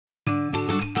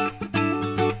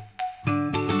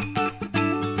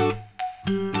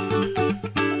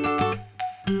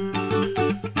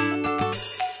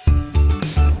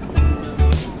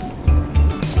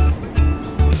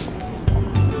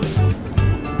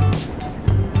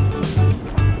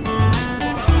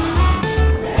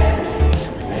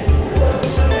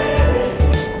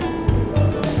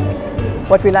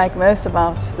What we like most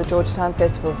about the Georgetown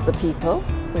Festival is the people.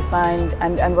 We find,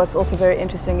 and what's also very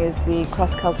interesting is the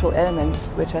cross-cultural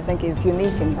elements, which I think is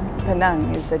unique in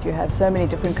Penang, is that you have so many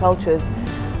different cultures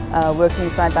working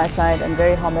side by side and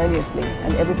very harmoniously,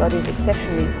 and everybody's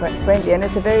exceptionally friendly. And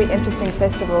it's a very interesting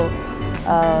festival.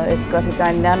 It's got a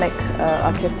dynamic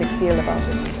artistic feel about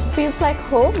it. Feels like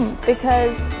home,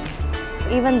 because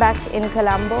even back in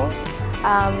Colombo,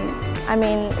 I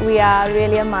mean, we are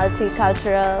really a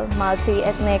multicultural,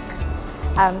 multi-ethnic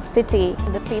city.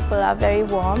 The people are very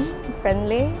warm,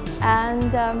 friendly,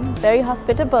 and very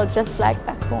hospitable, just like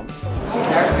back home.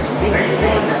 There's a big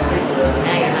event at this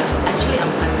and actually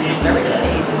I'm very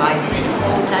amazed by the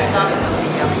whole setup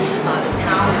and the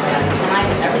town design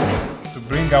and everything. To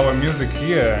bring our music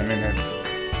here, I mean,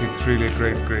 it's really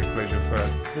a great pleasure for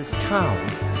us. This town,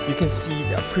 you can see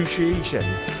the appreciation,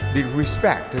 the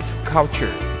respect to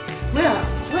culture.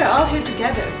 We're all here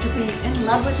together to be in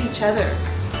love with each other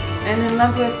and in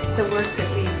love with the work that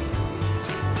we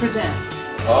present.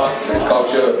 Arts and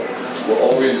culture will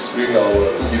always bring our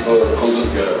two people closer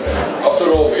together. After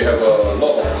all, we have a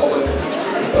lot of common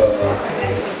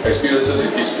experiences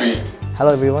in history.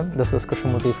 Hello everyone, this is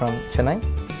Krishnamurthy from Chennai.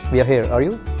 We are here, are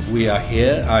you? We are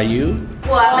here, are you?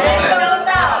 我们都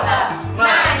到了，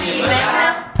那你们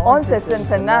呢？ Ons in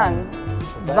Penang,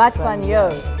 Wat van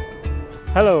jou?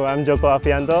 Hello, I'm Joko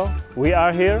Afianto. We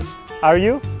are here. Are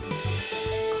you?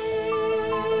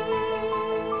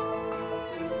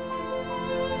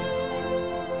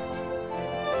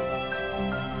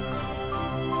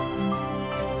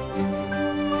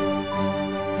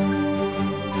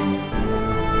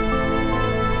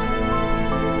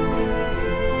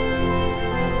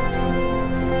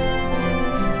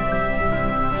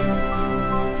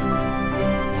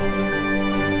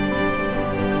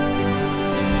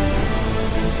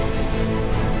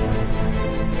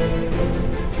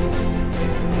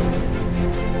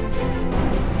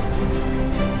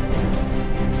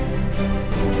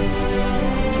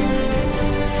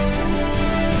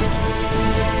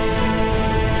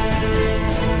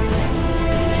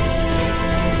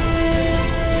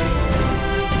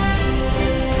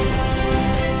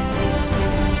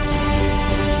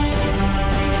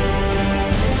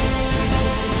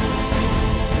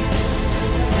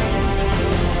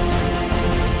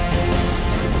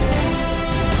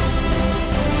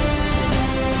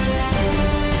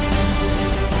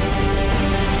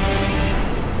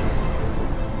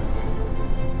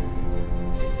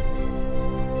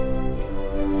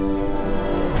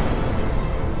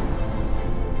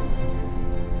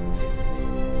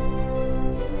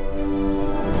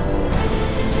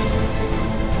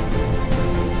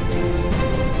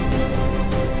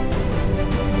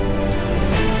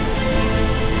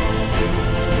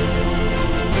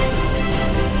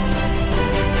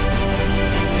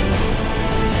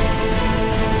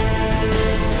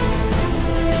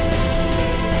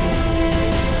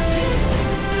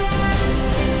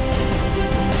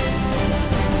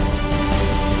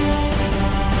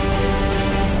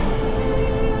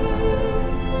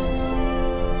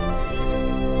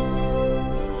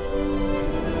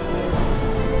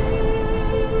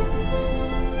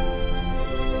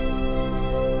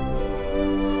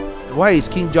 Why is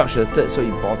King George III so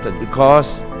important?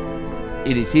 Because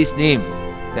it is his name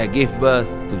that gave birth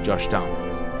to Georgetown.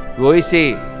 We always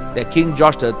say that King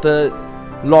George III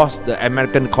lost the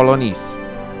American colonies,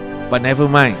 but never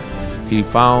mind, he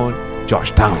found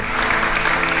Georgetown.